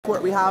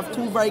We have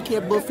two very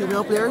capable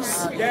female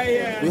players.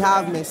 We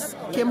have Miss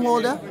Kim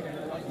Holder,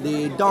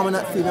 the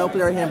dominant female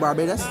player here in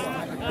Barbados.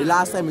 The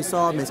last time we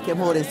saw Miss Kim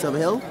Holder in Silver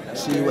Hill,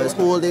 she was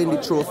holding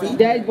the trophy,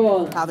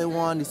 having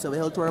won the Silver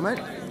Hill tournament.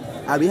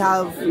 And we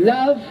have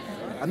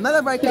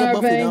another very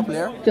capable female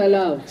player.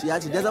 She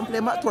actually doesn't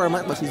play much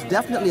tournament, but she's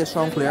definitely a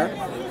strong player,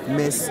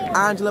 Miss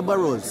Angela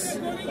Burrows.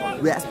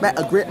 We expect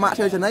a great match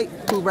here tonight.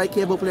 Two very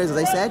capable players, as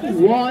I said.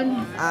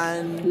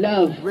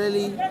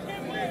 Really,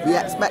 we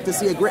expect to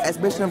see a great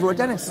exhibition of road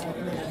tennis.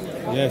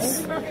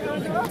 Yes.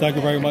 Thank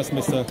you very much,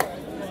 Mr.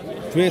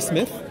 Dre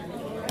Smith.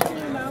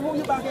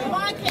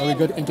 Very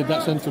good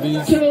introduction to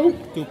these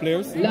two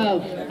players.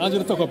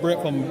 Angela took a break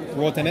from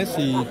road tennis.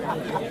 She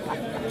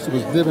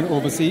was living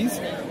overseas.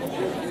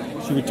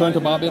 She returned to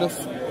Barbados,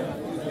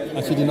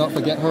 and she did not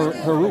forget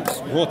her roots,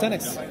 road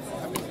tennis.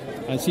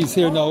 And she's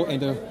here now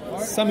in the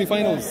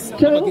semi-finals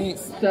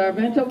against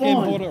Kim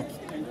Holder,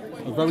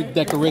 a very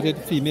decorated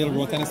female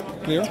road tennis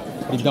player.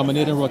 Been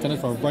dominating road tennis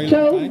for a very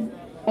long time.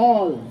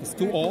 It's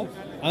 2-all.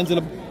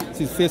 Angela,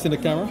 she's facing the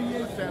camera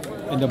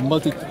in the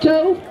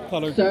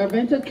multi-colored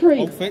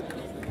outfit.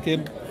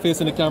 Kim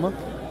facing the camera,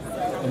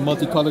 a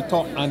multi-colored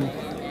top and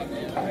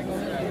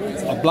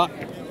a black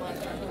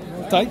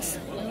tights.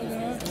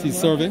 She's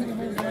serving.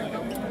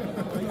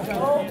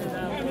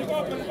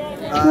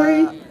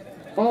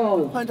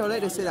 Point out,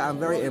 like to say that I'm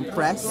very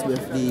impressed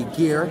with the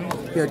gear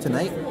here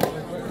tonight.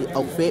 The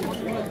outfit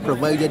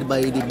provided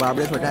by the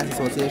Barbados Road Tennis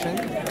Association.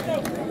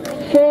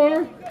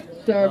 4,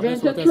 serving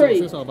to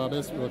 3.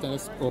 Barbados Road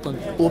Tennis Open.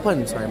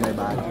 Open, sorry, my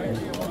bad.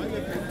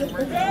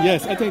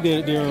 Yes, I think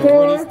they're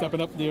really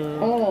stepping up their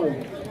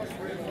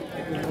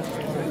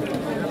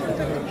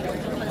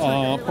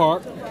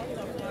part,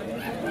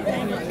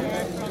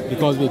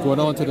 because we go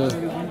down to the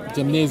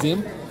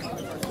gymnasium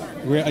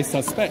where I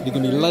suspect there's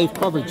going to be live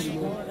coverage.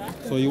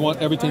 So you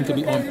want everything to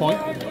be on point.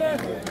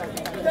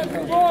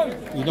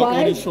 You're not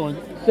only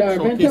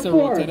showcasing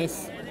road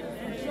tennis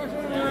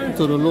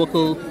to the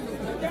local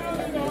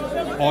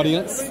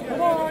audience,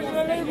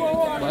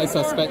 but I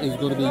suspect it's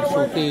going to be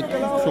showcased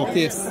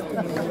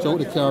throughout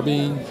the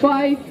Caribbean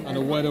and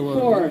the wider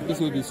world. This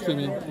will be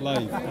streaming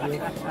live.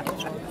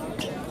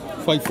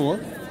 5-4.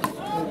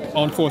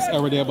 Unforced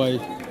error there by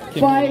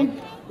Kim Holder.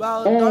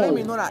 Well, don't let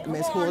me know that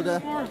Miss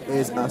Holder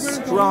is a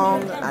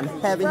strong and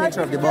heavy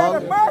hitter of the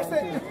ball.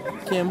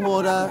 Kim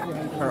Holder,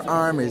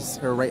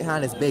 her right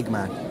hand is big,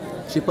 man.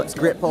 She puts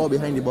great power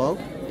behind the ball.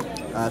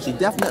 She's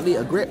definitely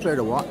a great player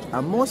to watch.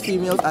 And most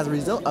females, as a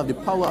result of the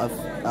power of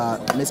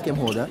Miss Kim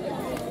Holder,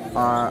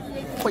 are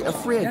quite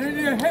afraid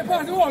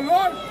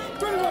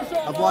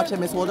of watching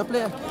Miss Holder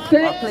play or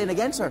playing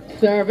against her.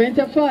 Serving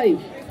to 5.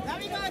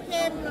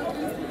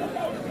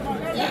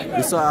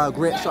 We saw a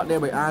great shot there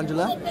by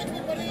Angela,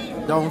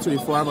 down to the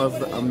form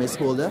of Miss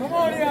Holder,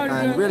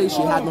 and really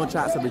she had no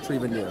chance of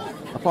retrieving there.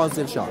 A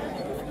positive shot.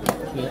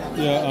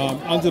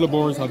 Angela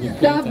Burrows has been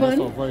playing tennis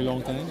for a very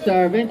long time.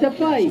 Serving to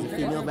 5.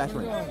 Female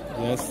veteran.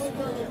 Yes.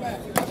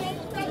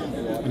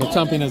 And a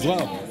champion as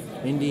well.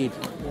 Indeed.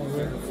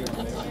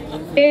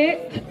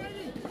 8,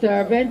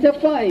 serving to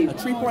 5. A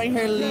 3-point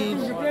here lead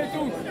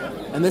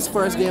in this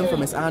first game for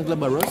Miss Angela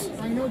Burrows.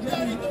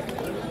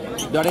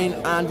 Darlene,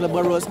 Angela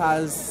Burrows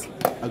has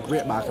a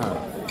great backhand.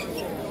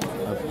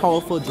 A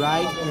powerful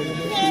drive.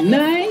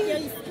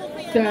 9,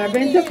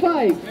 serving to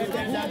 5.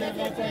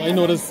 I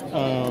noticed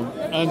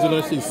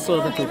Angela, she's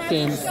serving to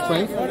Kim's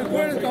strength.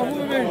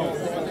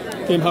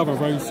 Kim have a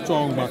very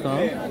strong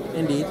backhand.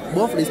 Indeed.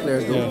 Both of these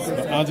players do. Yes,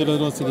 but Angela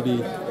don't seem to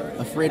be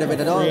afraid of it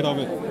at all.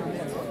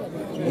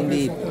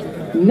 Indeed.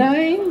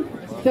 9,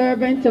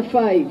 serving to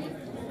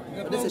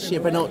 5. This is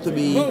shaping out to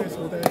be a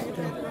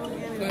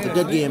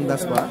good game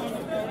thus far.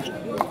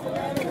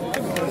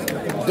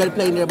 Good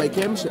playing there by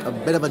Kim, a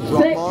bit of a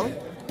drop ball.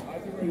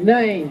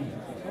 9.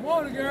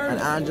 And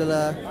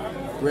Angela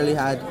really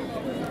had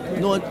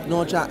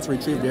no chance to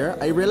retrieve there.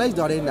 I realized,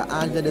 Darlene, that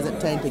Angela doesn't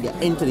tend to get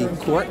into the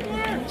court.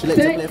 She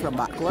likes to play from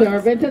backcourt.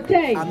 Serving to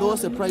 10. And no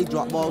surprise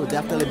drop ball would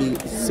definitely be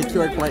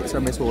secured points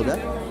for Miss Holder.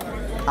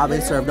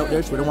 Having served out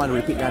there, so we don't want to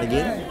repeat that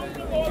again.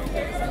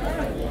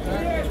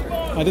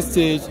 At this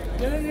stage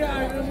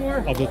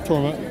of the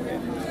tournament,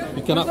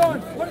 we cannot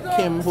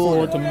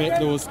afford to make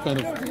those kind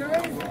of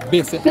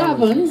basic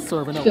 7,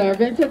 serving out.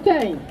 Serving to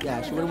 10.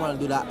 Yeah, she wouldn't want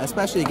to do that,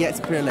 especially against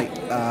a player like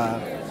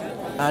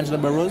Angela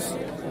Burrows.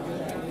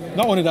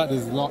 Not only that,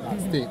 there's a lot at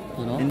stake,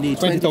 you know. Indeed,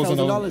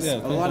 $20,000. Yeah,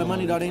 a lot of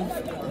money, Darlene.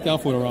 You can't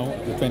fool around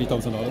with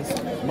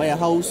 $20,000. Buy a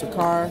house, a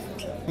car,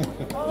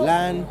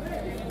 land,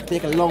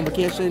 take a long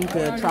vacation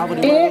to travel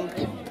the world.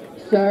 8,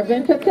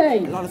 serving to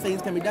 10. A lot of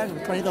things can be done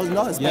with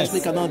 $20,000, especially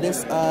because of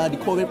this the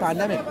COVID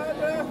pandemic.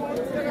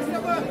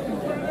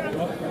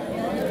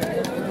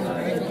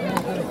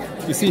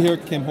 You see here,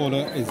 Kim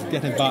Holder is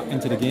getting back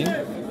into the game.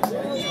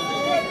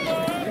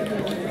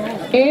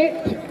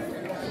 8,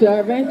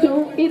 serving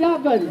to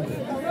 11.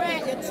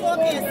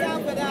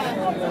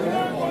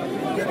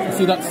 You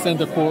see that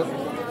center court?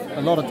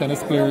 A lot of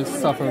tennis players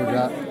suffer with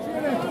that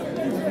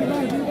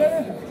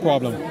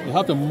problem. You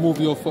have to move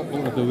your foot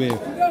out of the way.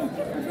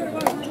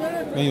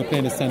 when you're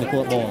playing the center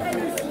court ball.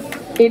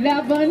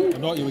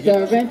 11,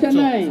 serving to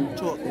 9.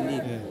 Choke,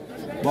 indeed.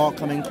 Yeah. Ball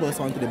coming close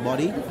onto the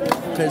body.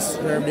 Good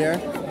serve there.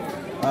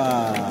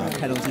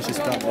 Penalty should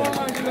stop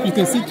there. You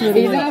can see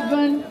clearly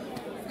 11,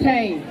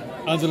 10.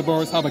 Angela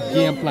Burrows have a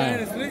game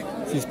plan.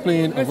 She's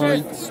playing a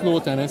very slow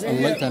tennis, a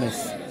light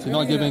tennis. She's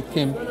not giving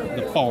Kim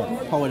the power.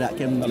 Power that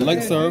Kim. A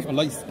light serve, a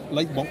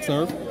light box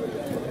serve,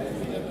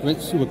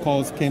 which would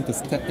cause Kim to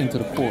step into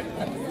the court.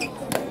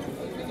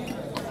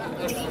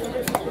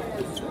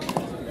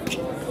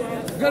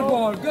 Good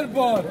ball, good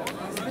ball.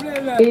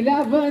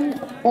 11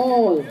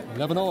 all.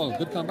 11 all,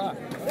 good comeback.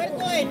 Good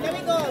going, there we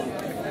go.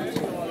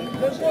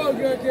 Good ball,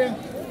 good Kim.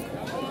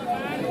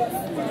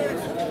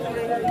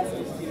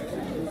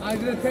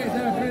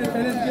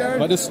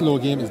 But this slow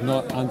game is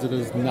not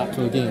Angela's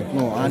natural game.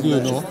 No, as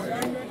you know,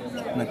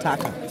 an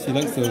attacker. She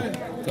likes to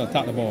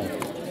attack the ball.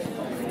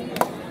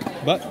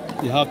 But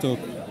you have to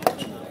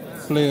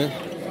play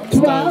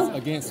styles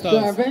against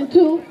styles. 7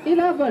 to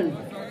 11.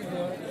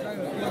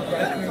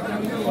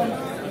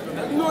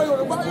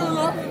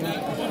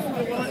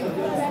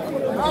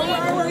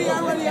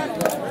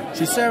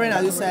 She's serving,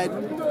 as you said,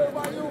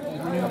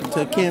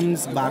 to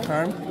Kim's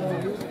backhand.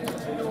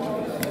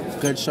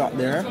 Good shot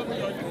there.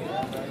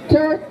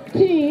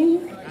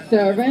 13,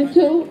 serving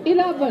to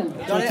 11.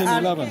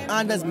 13-11.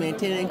 Anda's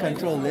maintaining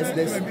control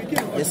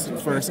this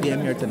first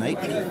game here tonight.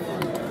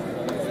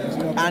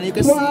 And you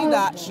can see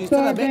that she's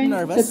still a bit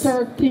nervous,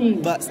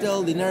 but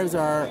still the nerves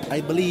are,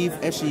 I believe,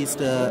 if she's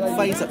to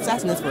find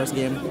success in this first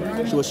game,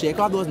 she will shake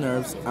off those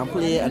nerves and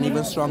play an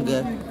even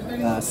stronger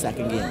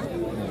second game.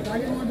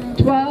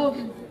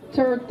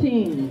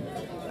 12-13.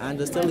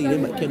 Anda's still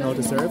leading, but Kim now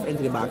to serve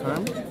into the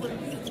backhand.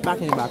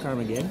 Back in the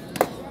backhand again.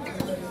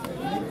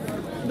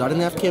 Not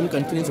enough. Kim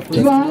continues to play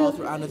the ball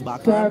through Anda's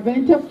backhand.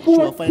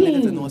 She'll find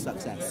it to no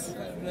success.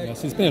 Yeah,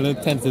 she's playing a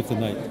little tentative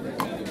tonight.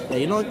 Yeah,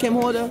 you know, Kim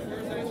Holder,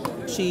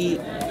 she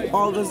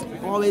always,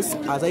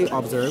 as I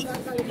observe,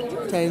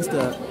 tends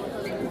to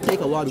take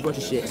a while before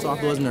she shakes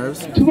off those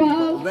nerves.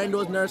 12. When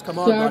those nerves come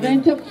out,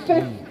 serving to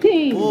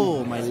 15.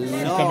 Oh my lord!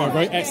 Become a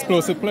very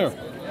explosive player.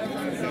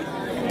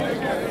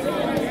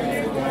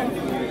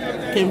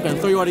 Kim can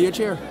throw you out of your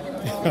chair.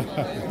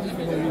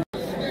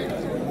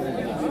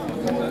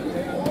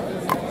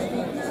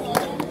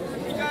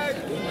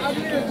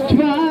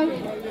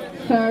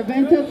 12,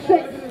 serving to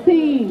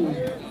 16.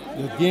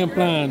 The game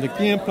plan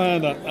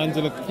that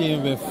Angela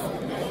came with,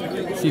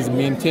 she's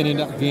maintaining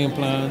that game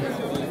plan.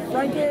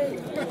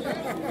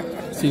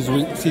 She's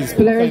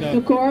players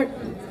to court.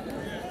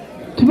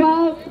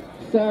 12,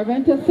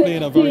 serving to 16.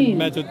 Playing a very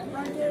measured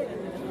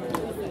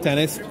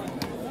tennis.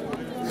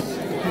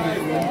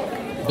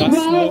 That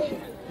 12,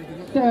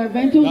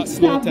 serving to that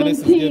slow tennis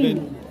is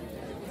 17.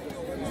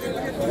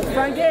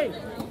 giving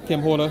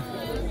Kim Holder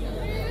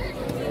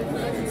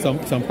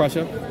some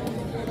pressure.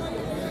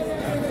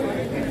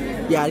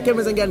 Yeah, Kim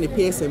isn't getting the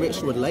pace in which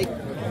she would like.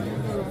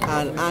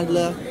 And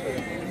Angela,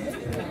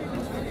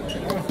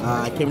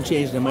 Kim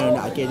changed her mind on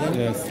that occasion.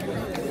 Yes.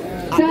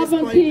 At this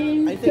point,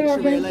 17, I think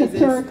serving to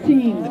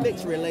 13. I think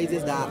she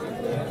realizes that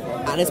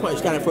at this point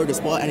she can't afford to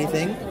spot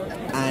anything.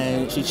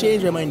 And she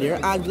changed her mind there.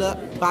 Angela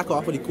back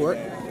off of the court,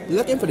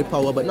 looking for the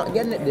power but not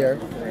getting it there.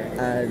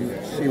 And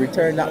she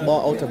returned that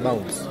ball out of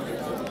bounds.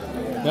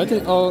 I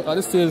think at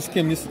this stage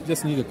Kim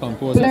just need to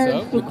compose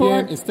herself. The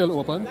game is still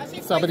open,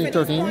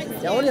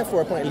 17-13. Yeah, only a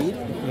 4-point lead.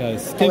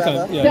 Yes, Kim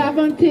can, yeah.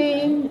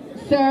 17,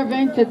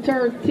 serving to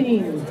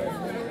 13.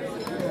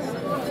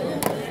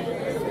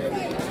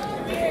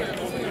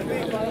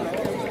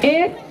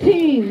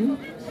 18,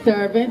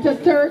 serving to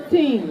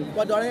 13.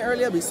 But darling,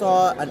 earlier we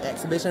saw an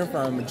exhibition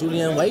from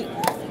Julian White.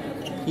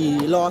 He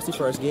lost the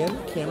first game,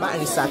 came back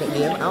in the second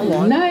game and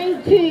won.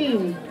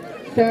 19,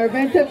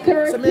 serving to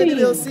 13. So maybe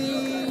we'll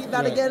see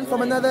that again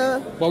from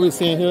another. What we're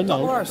seeing here now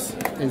horse.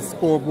 is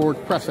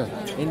scoreboard pressure.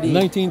 Indeed.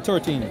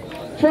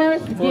 19-13.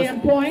 First game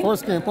point.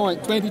 First game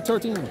point,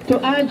 20-13. To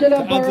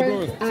Angela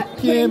Burrows at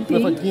Kim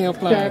 20, with a game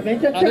plan. serving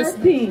to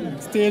 13. At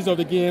this stage of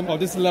the game, or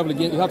this level of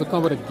the game, you have to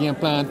come with a game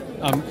plan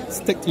and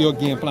stick to your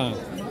game plan.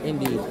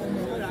 Indeed.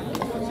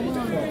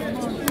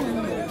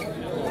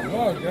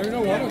 Oh, there you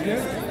know what, okay.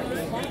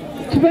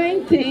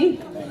 20,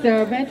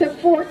 serving to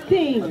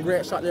 14. A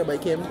great shot there by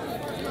Kim.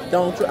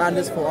 Down to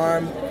Anda's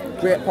forearm.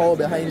 Great power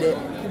behind it.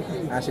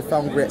 And she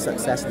found great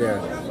success there.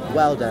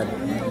 Well done.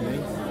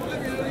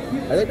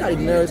 I think that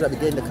the nerves are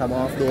beginning to come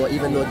off though,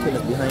 even though Kim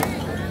is behind.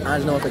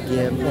 Angela with a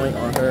game point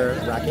on her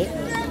racket.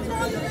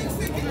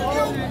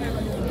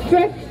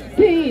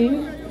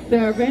 15,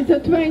 serving to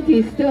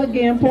 20. Still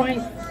game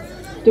point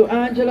to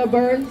Angela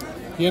Burrows.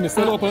 Game is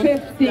still open.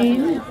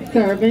 15,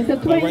 serving to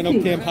 20. Right now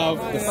Kim have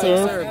the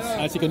serve,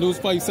 and she can use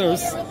 5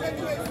 serves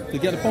to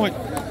get the point.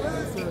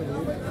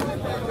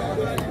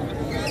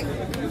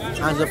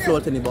 Angela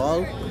floating the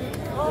ball.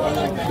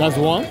 That's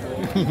one.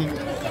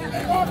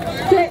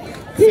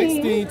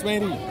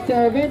 16-20.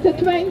 Serving to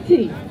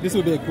 20. This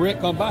will be a great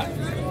comeback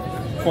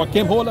for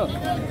Kim Holder.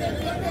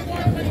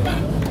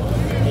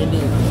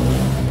 Indeed.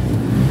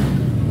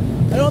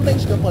 I don't think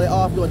she can pull it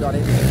off though,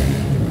 Donnie.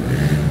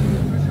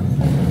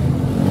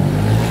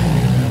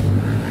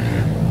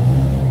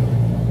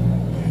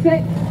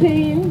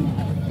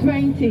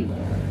 16-20.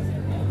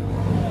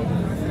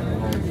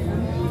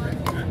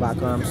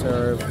 Back arm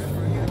serve.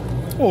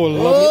 Oh,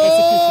 lovely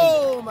execution.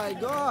 Oh my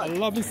God. A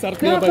lovely setup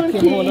there by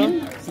Kim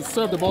Holder. She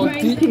served the ball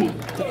deep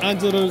to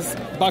Angela's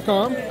back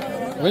arm.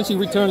 When she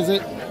returns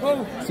it,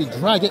 she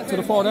drags it to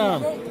the forward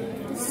arm.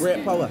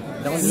 Great power.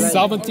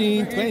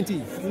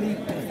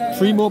 17-20.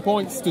 3 more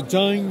points to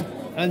join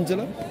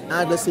Angela.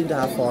 Angela seemed to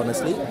have fallen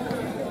asleep.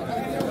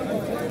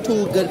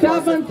 2 good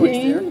points there.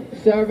 17,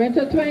 serving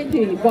to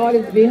 20. Ball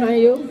is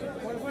behind you.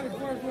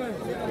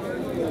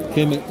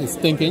 Kim is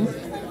thinking.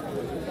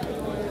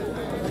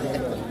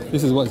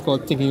 This is what's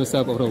called thinking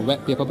yourself out of a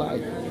wet paper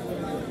bag.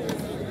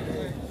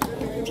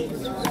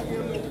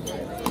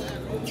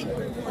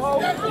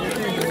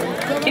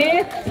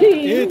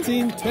 $18,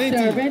 18-20.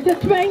 serving to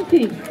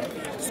 20.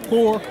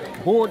 Score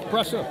board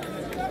pressure.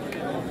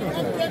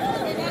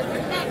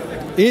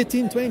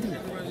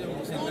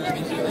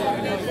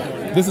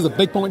 18-20. This is a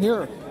big point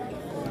here.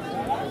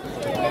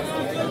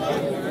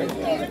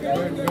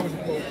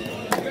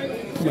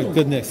 Oh my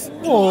goodness.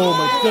 Oh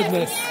my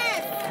goodness.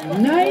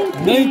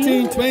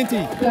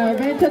 19-20.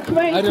 Serving to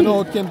 20. I don't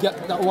know if Kim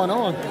got that one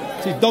on.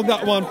 She dug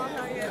that one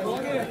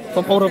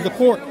from out of the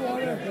court.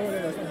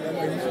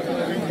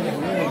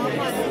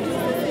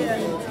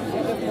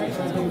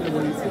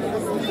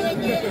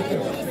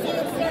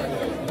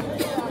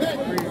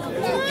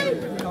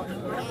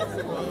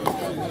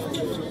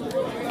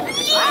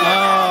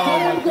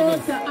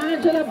 Goes to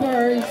Angela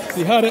Burrows.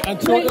 She had it and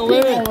threw it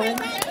away.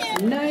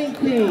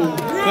 19.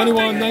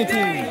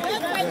 21-19.